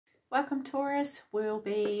Welcome, Taurus. We'll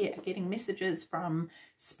be getting messages from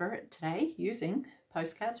Spirit today using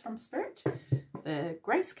postcards from Spirit, the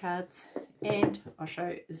Grace cards, and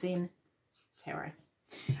Osho Zen Tarot.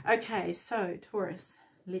 Okay, so Taurus,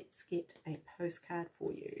 let's get a postcard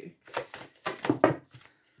for you.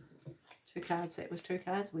 2 cards, that was 2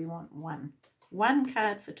 cards. We want 1. 1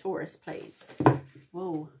 card for Taurus, please.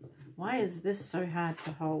 Whoa, why is this so hard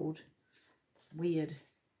to hold? Weird.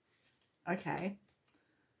 Okay.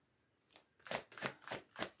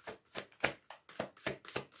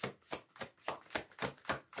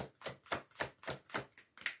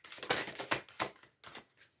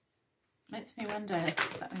 Makes me wonder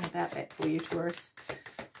something about that for you, Taurus.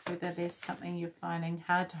 Whether there's something you're finding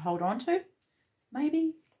hard to hold on to.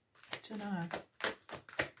 Maybe. I don't know.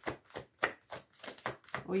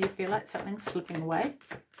 Or you feel like something's slipping away.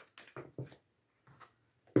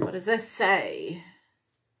 What does this say?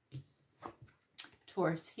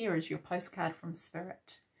 Taurus, here is your postcard from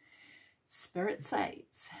Spirit. Spirit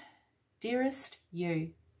says, dearest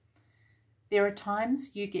you, there are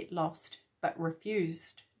times you get lost but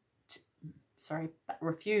refuse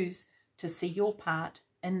to see your part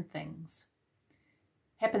in things.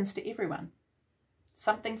 Happens to everyone.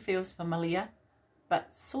 Something feels familiar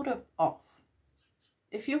but sort of off.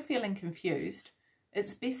 If you're feeling confused,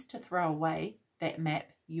 it's best to throw away that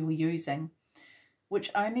map you're using,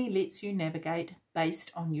 which only lets you navigate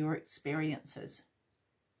based on your experiences.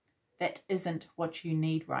 That isn't what you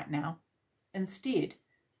need right now. Instead,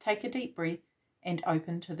 take a deep breath and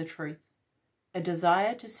open to the truth. A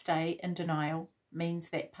desire to stay in denial means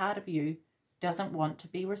that part of you doesn't want to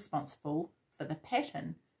be responsible for the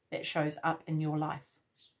pattern that shows up in your life.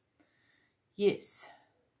 Yes,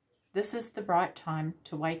 this is the right time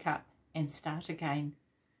to wake up and start again.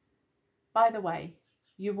 By the way,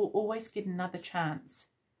 you will always get another chance.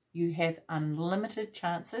 You have unlimited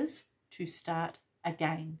chances to start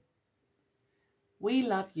again. We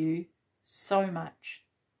love you so much.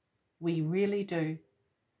 We really do.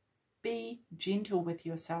 Be gentle with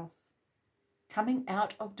yourself. Coming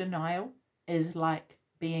out of denial is like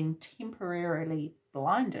being temporarily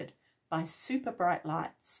blinded by super bright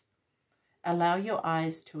lights. Allow your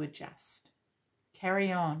eyes to adjust.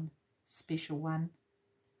 Carry on, special one.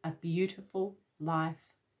 A beautiful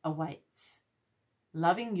life awaits.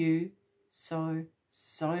 Loving you so,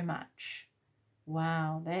 so much.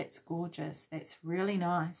 Wow, that's gorgeous. That's really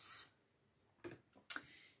nice.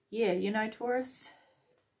 Yeah, you know, Taurus,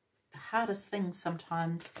 the hardest thing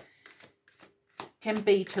sometimes can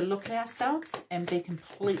be to look at ourselves and be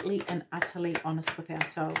completely and utterly honest with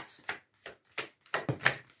ourselves.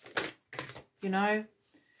 You know,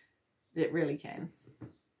 it really can.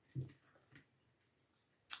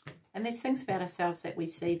 And there's things about ourselves that we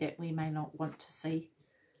see that we may not want to see.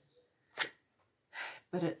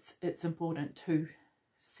 But it's important to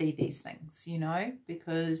see these things, you know,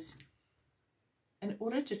 because in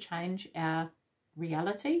order to change our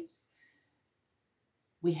reality,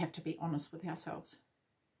 we have to be honest with ourselves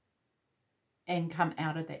and come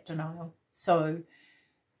out of that denial. So,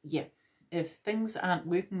 yeah, if things aren't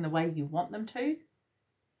working the way you want them to,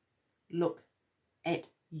 look at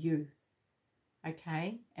you,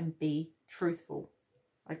 okay, and be truthful,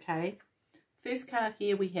 okay. First card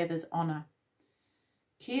here we have is honor.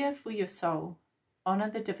 Care for your soul.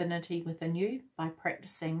 Honor the divinity within you by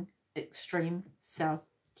practicing extreme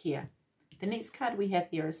self-care. The next card we have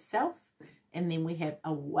here is self, and then we have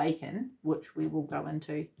awaken, which we will go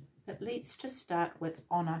into. But let's just start with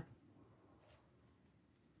honor.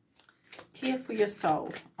 Care for your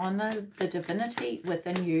soul. Honor the divinity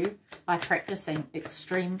within you by practicing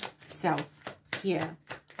extreme self-care.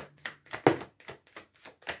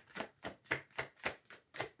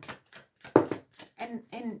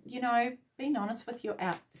 And you know, being honest with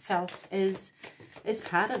yourself is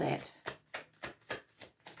part of that.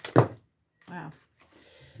 Wow.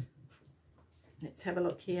 Let's have a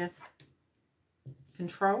look here.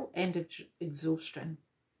 Control and exhaustion.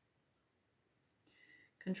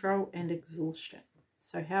 Control and exhaustion.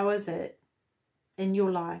 So how is it in your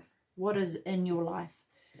life? What is in your life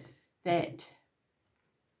that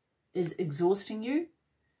is exhausting you?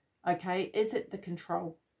 Okay, is it the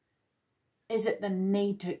control? Is it the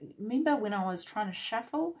need to... Remember when I was trying to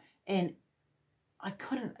shuffle and I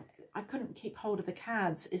couldn't keep hold of the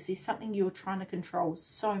cards? Is there something you're trying to control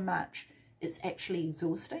so much it's actually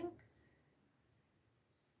exhausting?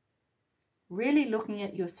 Really looking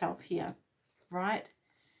at yourself here, right?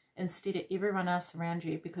 Instead of everyone else around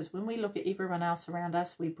you. Because when we look at everyone else around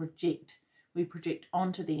us, we project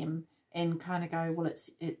onto them and kind of go, well,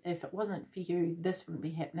 if it wasn't for you, this wouldn't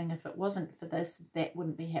be happening. If it wasn't for this, that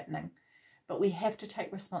wouldn't be happening. But we have to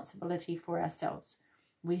take responsibility for ourselves.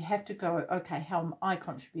 We have to go, okay, how am I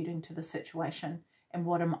contributing to the situation? And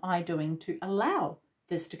what am I doing to allow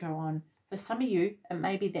this to go on? For some of you, it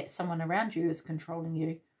may be that someone around you is controlling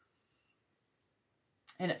you.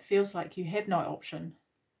 And it feels like you have no option.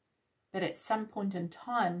 But at some point in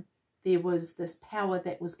time, there was this power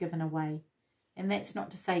that was given away. And that's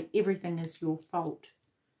not to say everything is your fault.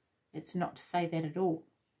 It's not to say that at all.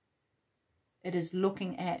 It is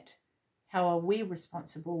looking at how are we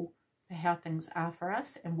responsible for how things are for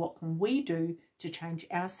us, and what can we do to change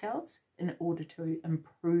ourselves in order to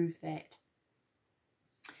improve that.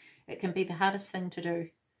 It can be the hardest thing to do,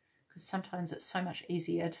 because sometimes it's so much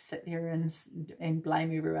easier to sit there and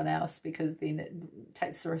blame everyone else, because then it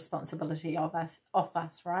takes the responsibility off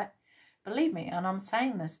us, right? Believe me, and I'm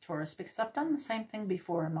saying this, Taurus, because I've done the same thing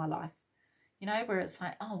before in my life. You know, where it's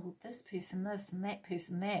like, oh, well, this person this and that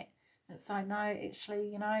person that. It's like, no, actually,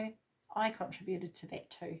 you know, I contributed to that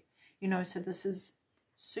too. You know, so this is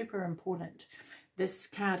super important. This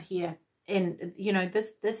card here, and, you know,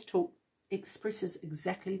 this talk expresses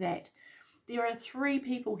exactly that. There are 3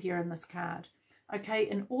 people here in this card. Okay,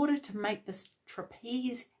 in order to make this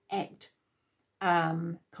trapeze act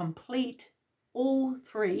complete, all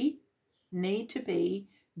 3 need to be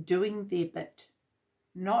doing their bit.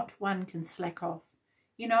 Not one can slack off.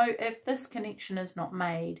 You know, if this connection is not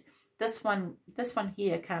made, this one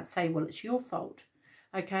here can't say, well, it's your fault.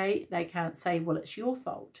 Okay, they can't say, well, it's your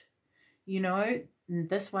fault. You know,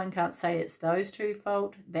 this one can't say it's those 2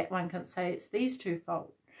 fault. That one can't say it's these 2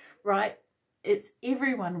 fault. Right? It's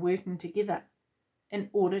everyone working together in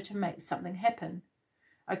order to make something happen.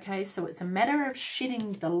 Okay, so it's a matter of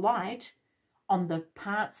shedding the light on the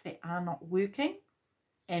parts that are not working,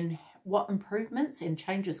 and what improvements and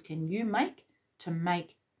changes can you make to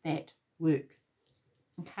make that work.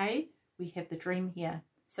 Okay, we have the dream here.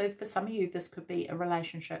 So for some of you, this could be a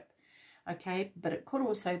relationship. Okay, but it could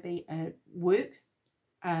also be a work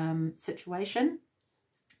situation.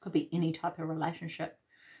 Could be any type of relationship.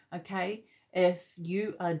 Okay, if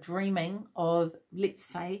you are dreaming of, let's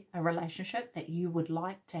say, a relationship that you would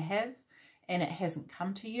like to have and it hasn't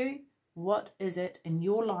come to you, what is it in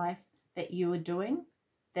your life that you are doing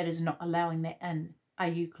that is not allowing that in? Are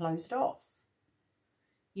you closed off?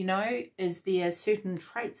 You know, is there certain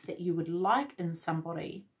traits that you would like in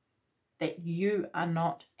somebody that you are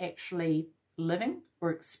not actually living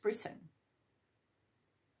or expressing?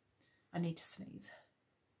 I need to sneeze.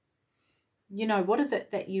 You know, what is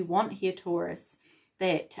it that you want here, Taurus,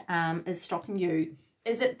 that is stopping you?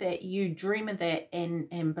 Is it that you dream of that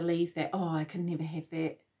and believe that, oh, I can never have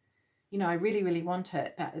that? You know, I really, really want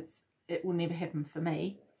it, but it will never happen for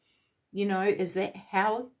me. You know, is that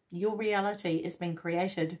how your reality is being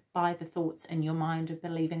created, by the thoughts in your mind of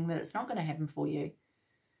believing that it's not going to happen for you?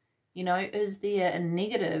 You know, is there a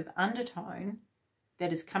negative undertone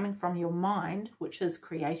that is coming from your mind, which is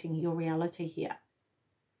creating your reality here?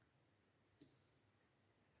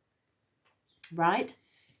 Right?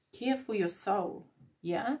 Care for your soul.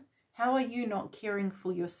 Yeah? How are you not caring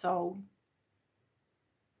for your soul?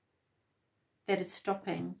 That is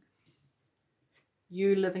stopping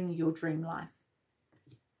you living your dream life.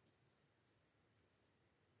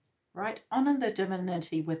 Right? Honor the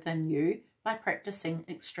divinity within you by practicing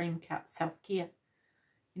extreme self-care.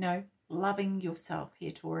 You know, loving yourself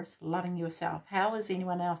here, Taurus, loving yourself. How is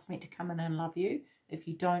anyone else meant to come in and love you if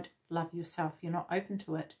you don't love yourself? You're not open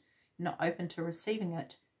to it. You're not open to receiving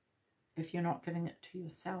it if you're not giving it to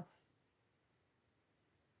yourself.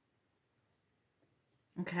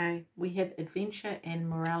 Okay, we have adventure and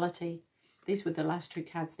morality. These were the last 2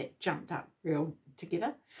 cards that jumped up real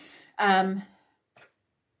together.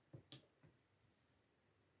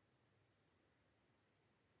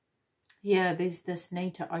 Yeah, there's this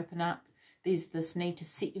need to open up. There's this need to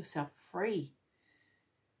set yourself free.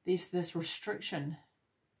 There's this restriction.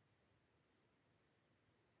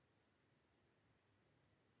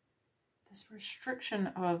 This restriction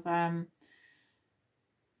of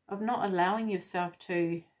not allowing yourself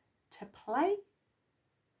to play,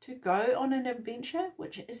 to go on an adventure,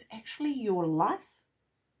 which is actually your life.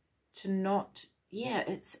 To not, yeah,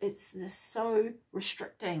 it's this so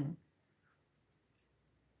restricting.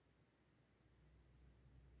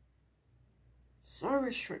 So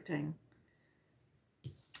restricting.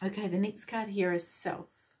 Okay, the next card here is self.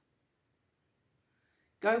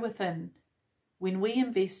 Go within. When we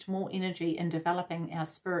invest more energy in developing our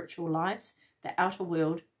spiritual lives, the outer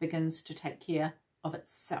world begins to take care of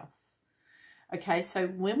itself. Okay, so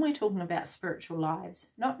when we're talking about spiritual lives,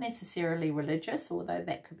 not necessarily religious, although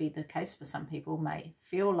that could be the case for some people, may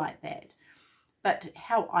feel like that. But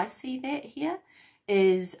how I see that here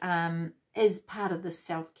is as part of the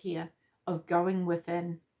self-care of going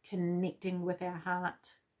within, connecting with our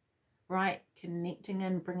heart, right? Connecting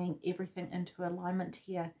and bringing everything into alignment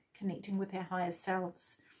here, connecting with our higher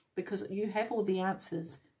selves, because you have all the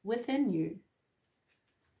answers within you.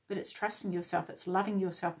 But it's trusting yourself, it's loving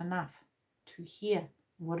yourself enough to hear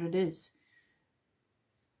what it is,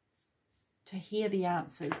 to hear the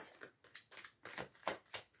answers.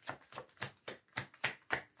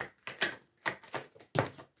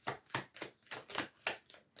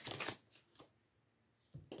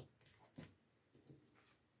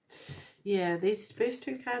 Yeah, these first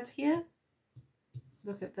two cards here,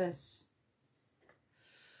 look at this.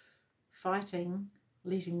 Fighting,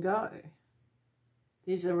 letting go.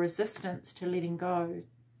 There's a resistance to letting go.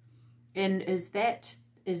 And is that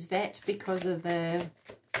because of the,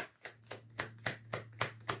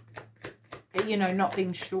 you know, not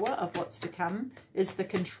being sure of what's to come? Is the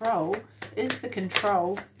control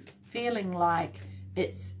feeling like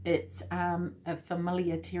it's a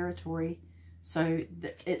familiar territory, so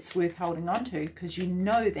that it's worth holding on to, because you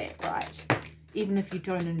know that, right? Even if you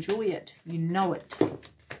don't enjoy it, you know it.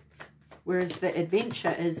 Whereas the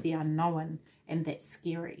adventure is the unknown, and that's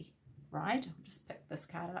scary, right? I'll just pick this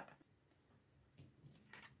card up.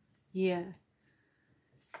 Yeah.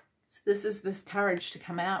 So this is this courage to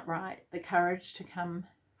come out, right? The courage to come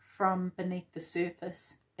from beneath the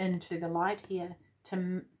surface into the light here,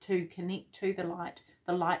 to connect to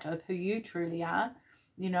the light of who you truly are,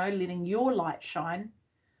 you know, letting your light shine,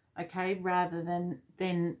 okay, rather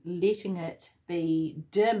than letting it be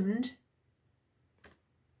dimmed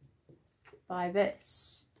by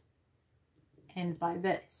this and by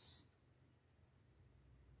this.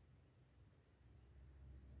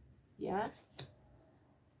 Yeah,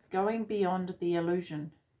 going beyond the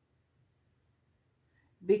illusion,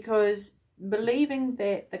 because believing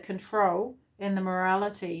that the control and the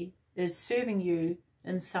morality is serving you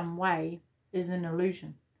in some way is an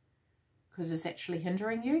illusion, because it's actually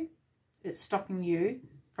hindering you. It's stopping you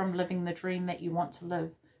from living the dream that you want to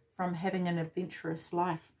live, from having an adventurous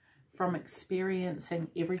life, from experiencing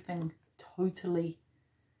everything totally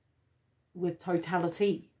with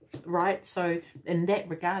totality, right? So in that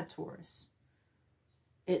regard, Taurus,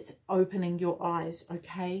 it's opening your eyes,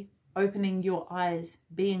 okay? Opening your eyes,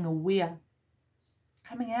 being aware,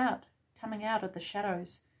 coming out of the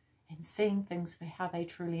shadows and seeing things for how they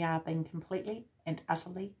truly are, being completely and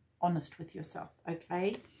utterly honest with yourself,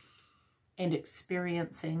 okay? And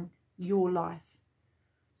experiencing your life.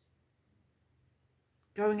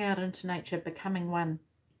 Going out into nature, becoming one,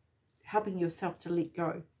 helping yourself to let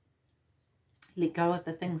go. Let go of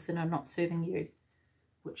the things that are not serving you,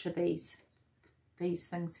 which are these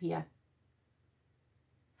things here.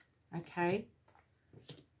 Okay?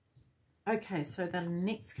 Okay, so the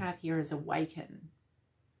next card here is Awaken.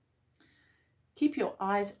 Keep your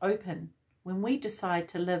eyes open. When we decide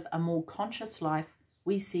to live a more conscious life,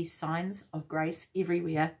 we see signs of grace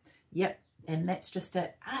everywhere. Yep, and that's just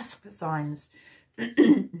it. Ask for signs.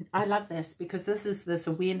 I love this, because this is this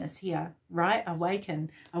awareness here, right?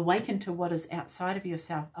 Awaken. Awaken to what is outside of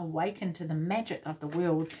yourself. Awaken to the magic of the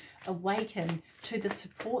world. Awaken to the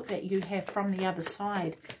support that you have from the other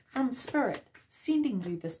side, from Spirit, sending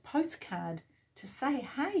you this postcard to say,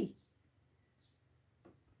 hey,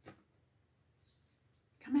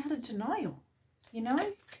 come out of denial, you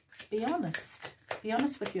know? Be honest. Be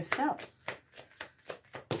honest with yourself.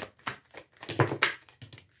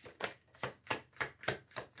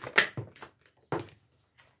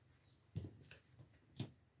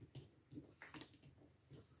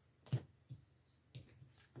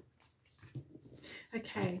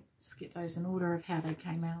 Okay, let's get those in order of how they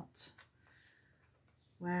came out.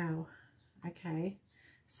 Wow. Okay,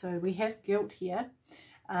 so we have guilt here.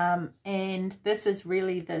 And this is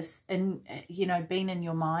really this, you know, being in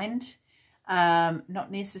your mind, not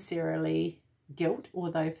necessarily guilt,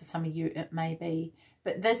 although for some of you it may be,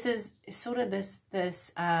 but this is sort of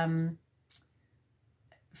this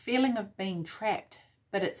feeling of being trapped,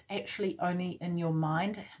 but it's actually only in your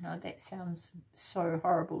mind. I know that sounds so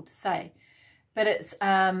horrible to say, but it's,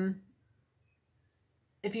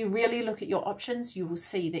 if you really look at your options, you will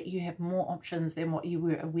see that you have more options than what you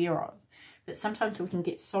were aware of. But sometimes we can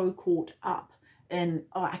get so caught up in,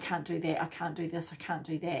 oh, I can't do that, I can't do this, I can't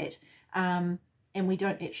do that. And we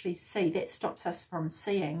don't actually see. That stops us from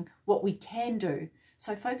seeing what we can do.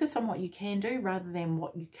 So focus on what you can do rather than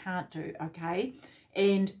what you can't do, okay?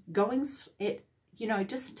 And going at, you know,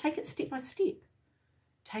 just take it step by step.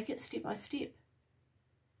 Take it step by step.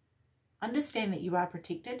 Understand that you are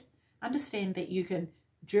protected. Understand that you can,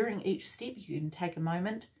 during each step, you can take a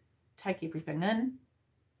moment, take everything in,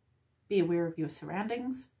 be aware of your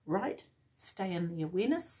surroundings, right? Stay in the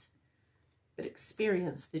awareness, but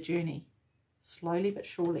experience the journey. Slowly but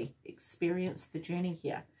surely, experience the journey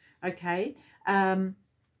here. Okay?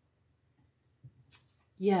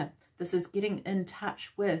 Yeah, this is getting in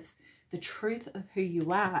touch with the truth of who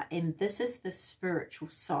you are. And this is the spiritual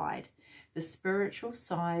side. The spiritual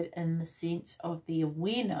side in the sense of the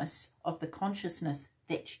awareness of the consciousness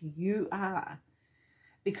that you are.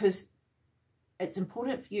 Because it's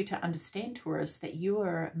important for you to understand, Taurus, that you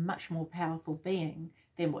are a much more powerful being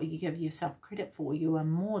than what you give yourself credit for. You are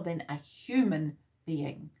more than a human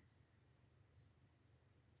being.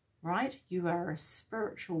 Right? You are a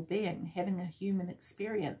spiritual being having a human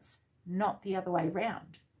experience, not the other way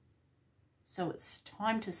around. So it's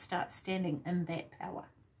time to start standing in that power.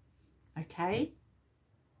 Okay?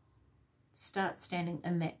 Start standing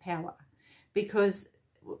in that power. Because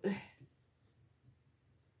I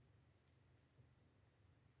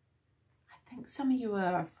think some of you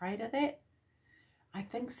are afraid of that. I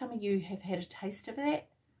think some of you have had a taste of that,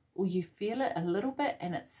 or you feel it a little bit,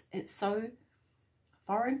 and it's so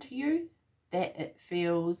foreign to you that it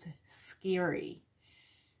feels scary.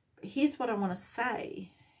 But here's what I want to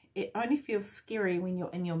say. It only feels scary when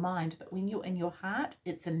you're in your mind, but when you're in your heart,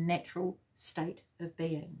 it's a natural state of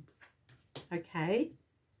being. Okay?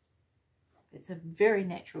 It's a very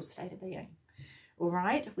natural state of being. All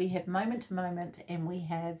right? We have moment to moment, and we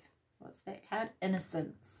have, what's that card?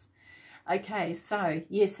 Innocence. Okay, so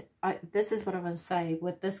yes, this is what I want to say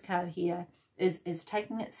with this card here, is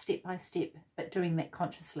taking it step by step, but doing that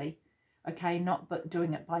consciously. Okay, not but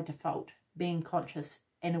doing it by default, being conscious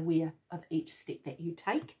and aware of each step that you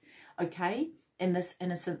take. Okay, in this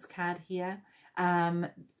innocence card here,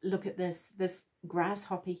 look at this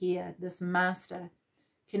grasshopper here, this master,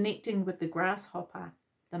 connecting with the grasshopper,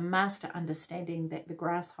 the master understanding that the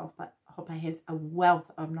grasshopper has a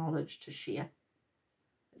wealth of knowledge to share.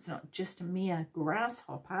 It's not just a mere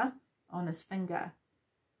grasshopper on his finger.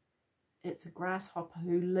 It's a grasshopper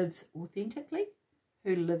who lives authentically,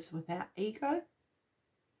 who lives without ego,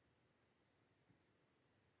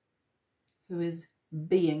 who is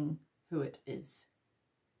being who it is.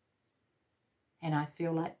 And I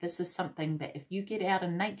feel like this is something that if you get out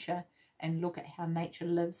in nature and look at how nature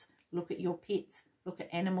lives, look at your pets, look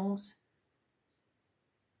at animals,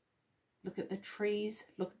 look at the trees,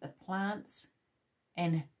 look at the plants,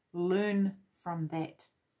 and learn from that.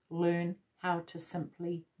 Learn how to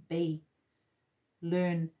simply be.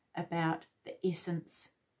 Learn about the essence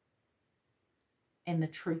and the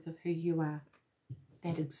truth of who you are,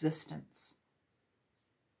 that existence.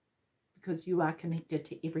 Because you are connected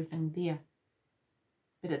to everything there.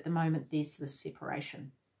 But at the moment, there's this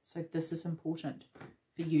separation. So this is important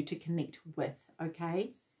for you to connect with,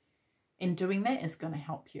 okay? And doing that is going to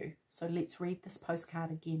help you. So let's read this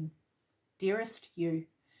postcard again. Dearest you,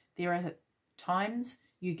 there are times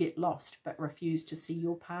you get lost but refuse to see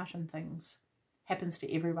your part in things. Happens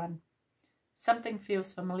to everyone. Something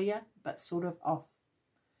feels familiar but sort of off.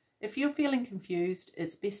 If you're feeling confused,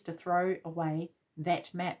 it's best to throw away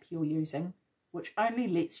that map you're using, which only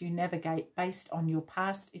lets you navigate based on your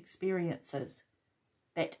past experiences.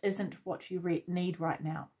 That isn't what you need right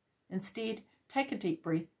now. Instead, take a deep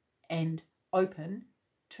breath and open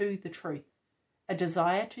to the truth. A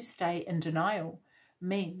desire to stay in denial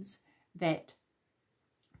means that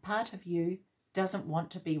part of you doesn't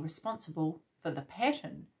want to be responsible for the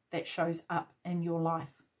pattern that shows up in your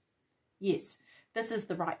life. Yes, this is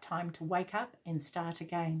the right time to wake up and start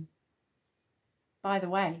again. By the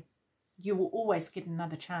way, you will always get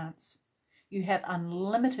another chance. You have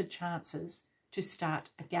unlimited chances to start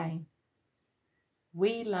again.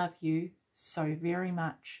 We love you so very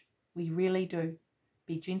much. We really do.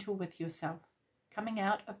 Be gentle with yourself. Coming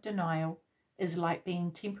out of denial is like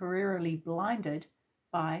being temporarily blinded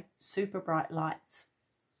by super bright lights.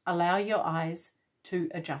 Allow your eyes to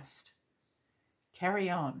adjust. Carry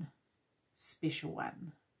on, special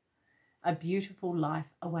one. A beautiful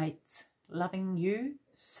life awaits. Loving you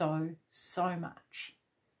so, so much.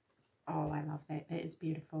 Oh, I love that. That is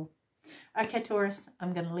beautiful. Okay, Taurus,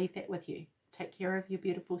 I'm going to leave that with you. Take care of your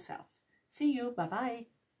beautiful self. See you. Bye-bye.